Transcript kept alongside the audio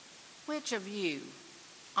which of you,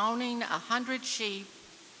 owning 100 sheep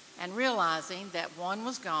and realizing that one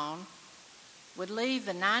was gone, would leave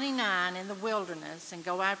the 99 in the wilderness and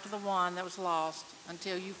go after the one that was lost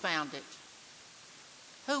until you found it?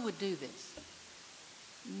 Who would do this?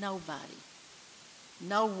 Nobody.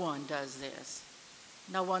 No one does this.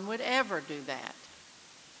 No one would ever do that.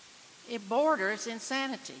 It borders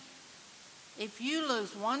insanity. If you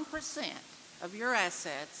lose 1% of your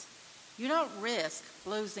assets, you don't risk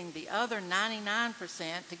losing the other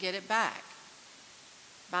 99% to get it back.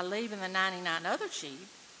 By leaving the 99 other sheep,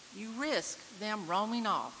 you risk them roaming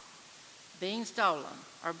off, being stolen,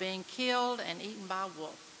 or being killed and eaten by a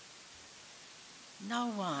wolf. No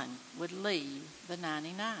one would leave the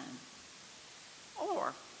 99.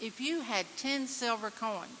 Or if you had 10 silver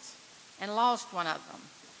coins and lost one of them,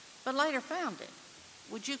 but later found it,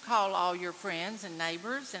 would you call all your friends and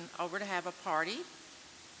neighbors and over to have a party?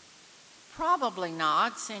 Probably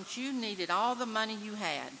not, since you needed all the money you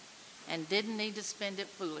had and didn't need to spend it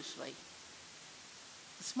foolishly.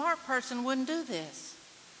 A smart person wouldn't do this.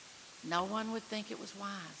 No one would think it was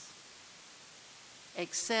wise.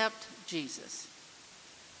 Except Jesus.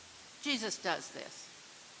 Jesus does this.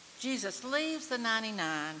 Jesus leaves the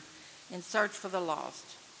 99 in search for the lost.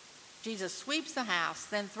 Jesus sweeps the house,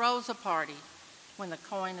 then throws a party when the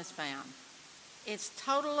coin is found. It's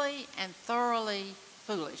totally and thoroughly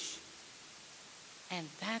foolish. And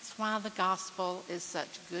that's why the gospel is such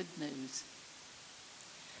good news.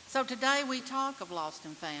 So today we talk of lost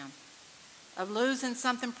and found, of losing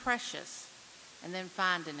something precious and then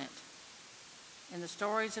finding it in the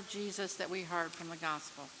stories of Jesus that we heard from the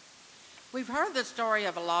gospel. We've heard the story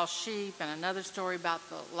of a lost sheep and another story about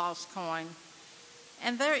the lost coin,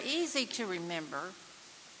 and they're easy to remember,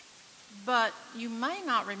 but you may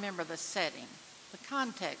not remember the setting, the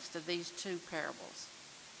context of these two parables.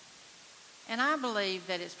 And I believe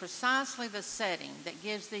that it's precisely the setting that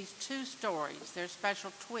gives these two stories their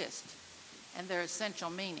special twist and their essential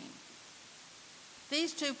meaning.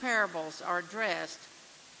 These two parables are addressed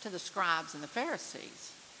to the scribes and the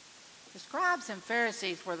Pharisees. The scribes and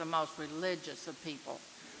Pharisees were the most religious of people.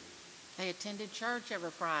 They attended church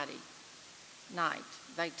every Friday night.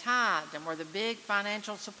 They tithed and were the big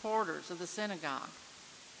financial supporters of the synagogue.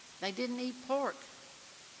 They didn't eat pork.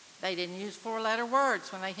 They didn't use four-letter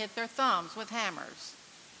words when they hit their thumbs with hammers.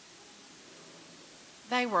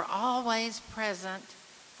 They were always present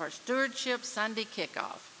for Stewardship Sunday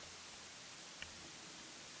kickoff.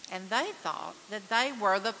 And they thought that they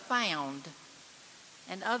were the found,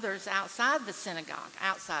 and others outside the synagogue,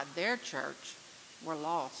 outside their church, were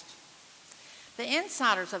lost. The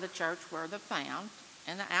insiders of the church were the found,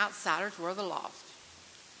 and the outsiders were the lost.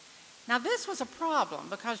 Now, this was a problem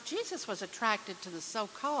because Jesus was attracted to the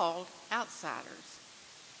so-called outsiders.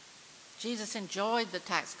 Jesus enjoyed the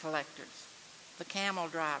tax collectors, the camel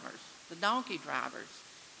drivers, the donkey drivers,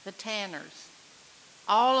 the tanners,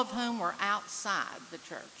 all of whom were outside the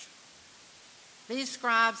church. These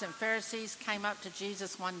scribes and Pharisees came up to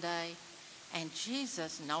Jesus one day, and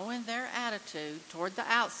Jesus, knowing their attitude toward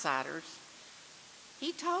the outsiders,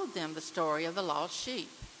 he told them the story of the lost sheep.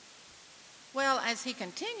 Well, as he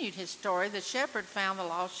continued his story, the shepherd found the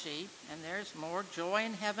lost sheep, and there's more joy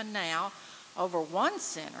in heaven now over one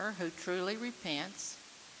sinner who truly repents.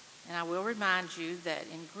 And I will remind you that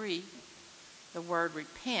in Greek, the word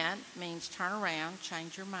repent means turn around,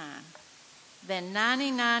 change your mind, than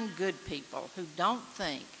 99 good people who don't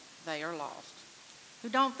think they are lost, who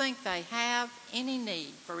don't think they have any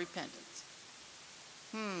need for repentance.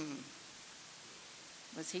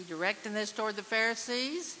 Was he directing this toward the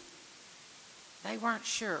Pharisees? They weren't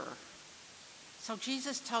sure. So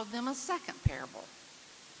Jesus told them a second parable.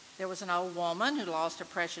 There was an old woman who lost a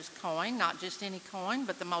precious coin, not just any coin,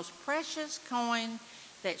 but the most precious coin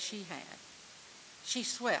that she had. She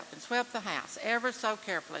swept the house ever so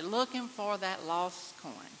carefully, looking for that lost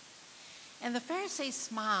coin. And the Pharisees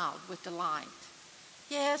smiled with delight.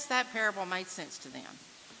 Yes, that parable made sense to them.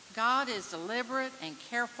 God is deliberate and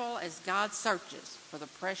careful as God searches for the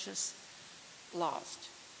precious lost.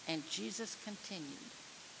 And Jesus continued.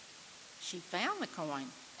 She found the coin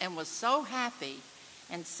and was so happy,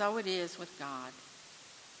 and so it is with God.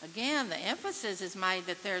 Again, the emphasis is made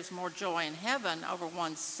that there's more joy in heaven over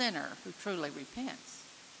one sinner who truly repents.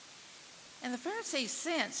 And the Pharisees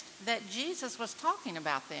sensed that Jesus was talking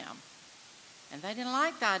about them, and they didn't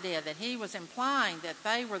like the idea that he was implying that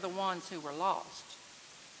they were the ones who were lost.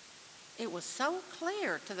 It was so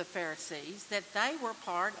clear to the Pharisees that they were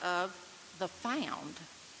part of the found.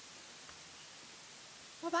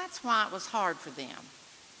 Well, that's why it was hard for them,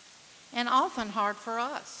 and often hard for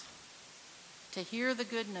us, to hear the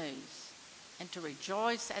good news and to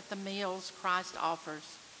rejoice at the meals Christ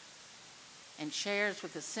offers and shares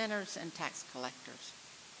with the sinners and tax collectors.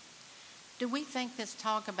 Do we think this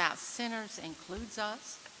talk about sinners includes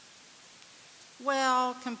us?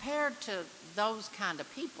 Well, compared to those kind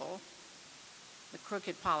of people, the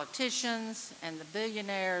crooked politicians and the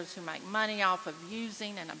billionaires who make money off of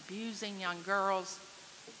using and abusing young girls,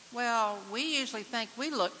 well, we usually think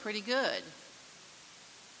we look pretty good.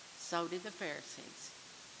 So did the Pharisees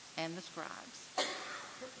and the scribes.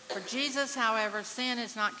 For Jesus, however, sin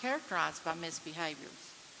is not characterized by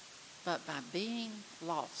misbehaviors, but by being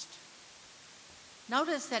lost.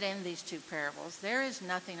 Notice that in these two parables, there is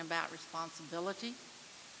nothing about responsibility,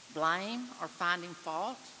 blame, or finding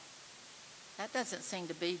fault. That doesn't seem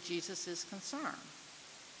to be Jesus' concern.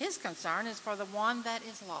 His concern is for the one that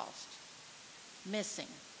is lost, missing,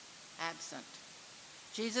 absent.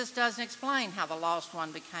 Jesus doesn't explain how the lost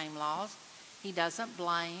one became lost. He doesn't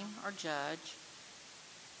blame or judge.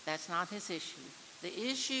 That's not his issue. The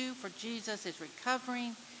issue for Jesus is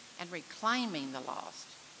recovering and reclaiming the lost.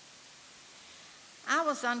 I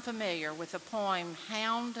was unfamiliar with the poem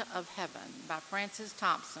Hound of Heaven by Francis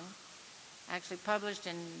Thompson, actually published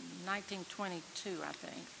in 1922, I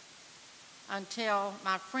think, until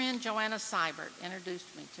my friend Joanna Seibert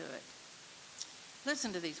introduced me to it.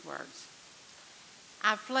 Listen to these words.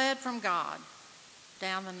 I fled from God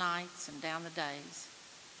down the nights and down the days.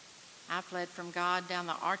 I fled from God down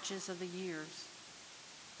the arches of the years.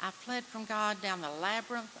 I fled from God down the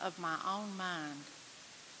labyrinth of my own mind.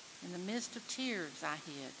 In the midst of tears I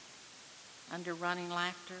hid. Under running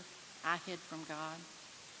laughter I hid from God.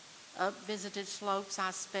 Up visited slopes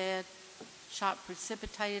I sped, shot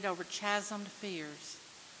precipitated over chasmed fears.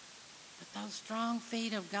 But those strong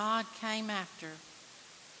feet of God came after,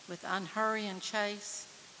 with unhurrying chase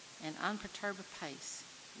and unperturbed pace,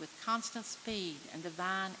 with constant speed and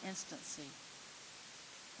divine instancy.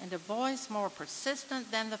 And a voice more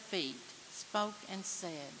persistent than the feet spoke and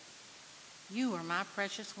said, You are my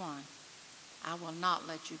precious one. I will not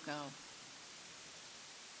let you go.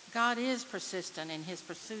 God is persistent in his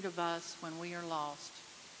pursuit of us when we are lost.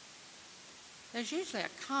 There's usually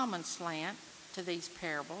a common slant to these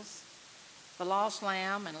parables. The lost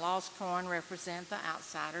lamb and lost coin represent the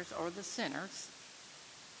outsiders or the sinners.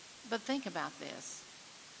 But think about this.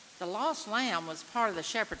 The lost lamb was part of the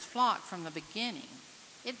shepherd's flock from the beginning.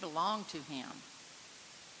 It belonged to him.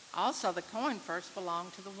 Also, the coin first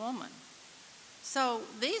belonged to the woman. So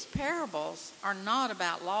these parables are not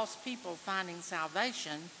about lost people finding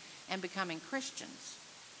salvation and becoming Christians.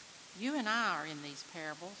 You and I are in these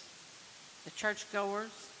parables. The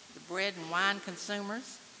churchgoers, the bread and wine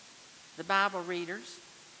consumers, the Bible readers.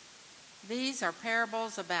 These are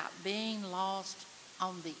parables about being lost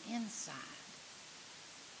on the inside.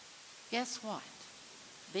 Guess what?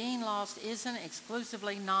 Being lost isn't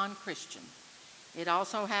exclusively non-Christian. It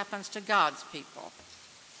also happens to God's people.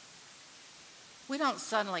 We don't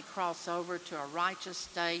suddenly cross over to a righteous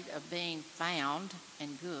state of being found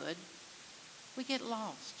and good. We get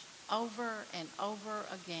lost over and over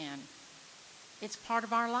again. It's part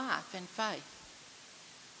of our life in faith.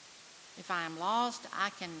 If I am lost,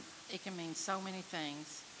 it can mean so many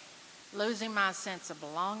things. Losing my sense of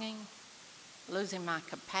belonging, losing my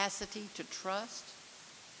capacity to trust,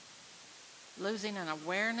 losing an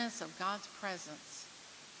awareness of God's presence,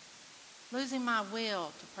 losing my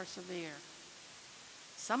will to persevere.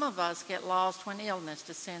 Some of us get lost when illness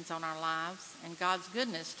descends on our lives and God's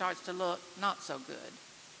goodness starts to look not so good.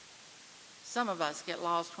 Some of us get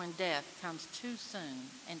lost when death comes too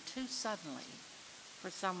soon and too suddenly for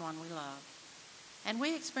someone we love. And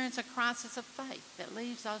we experience a crisis of faith that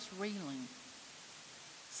leaves us reeling.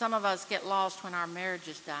 Some of us get lost when our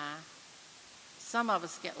marriages die. Some of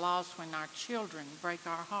us get lost when our children break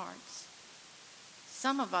our hearts.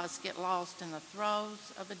 Some of us get lost in the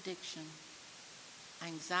throes of addiction,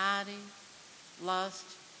 anxiety, lust,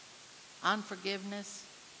 unforgiveness,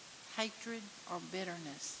 hatred, or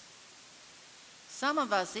bitterness. Some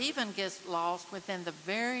of us even get lost within the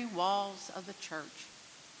very walls of the church.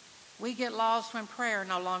 We get lost when prayer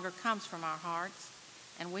no longer comes from our hearts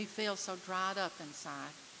and we feel so dried up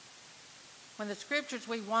inside. When the scriptures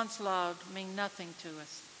we once loved mean nothing to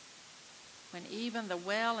us. When even the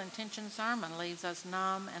well-intentioned sermon leaves us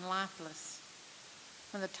numb and lifeless.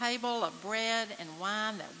 When the table of bread and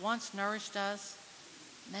wine that once nourished us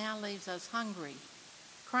now leaves us hungry,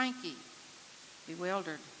 cranky,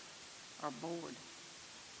 bewildered, or bored.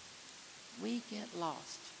 We get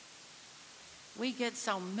lost. We get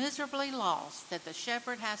so miserably lost that the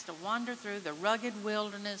shepherd has to wander through the rugged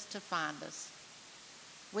wilderness to find us.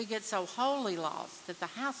 We get so wholly lost that the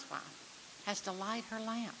housewife has to light her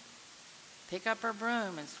lamp, pick up her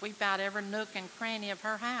broom and sweep out every nook and cranny of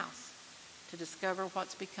her house to discover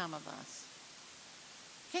what's become of us.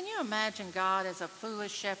 Can you imagine God as a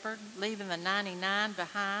foolish shepherd leaving the 99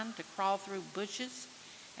 behind to crawl through bushes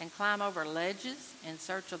and climb over ledges in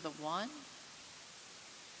search of the one?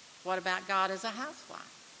 What about God as a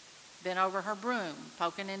housewife, bent over her broom,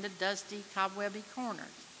 poking into dusty, cobwebby corners,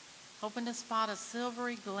 hoping to spot a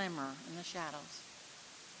silvery glimmer in the shadows?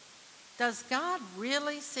 Does God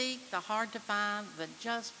really seek the hard to find, the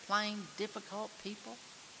just plain difficult people?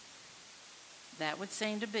 That would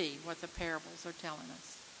seem to be what the parables are telling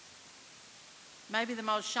us. Maybe the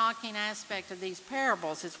most shocking aspect of these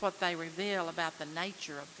parables is what they reveal about the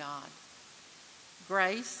nature of God.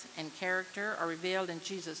 Grace and character are revealed in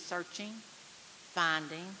Jesus' searching,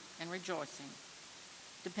 finding, and rejoicing.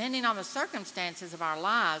 Depending on the circumstances of our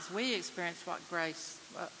lives, we experience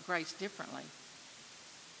grace differently.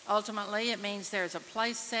 Ultimately, it means there is a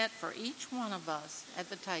place set for each one of us at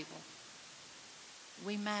the table.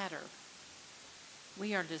 We matter.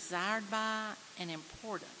 We are desired by and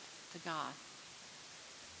important to God.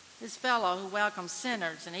 This fellow who welcomes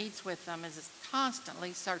sinners and eats with them is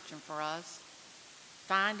constantly searching for us,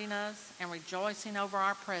 finding us, and rejoicing over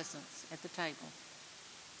our presence at the table.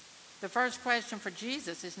 The first question for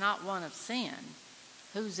Jesus is not one of sin,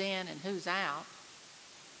 who's in and who's out,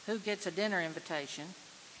 who gets a dinner invitation.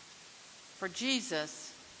 For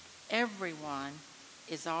Jesus, everyone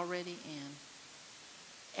is already in.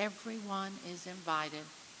 Everyone is invited.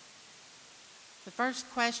 The first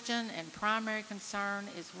question and primary concern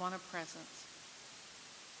is one of presence.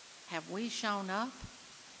 Have we shown up,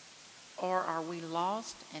 or are we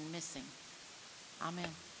lost and missing? Amen.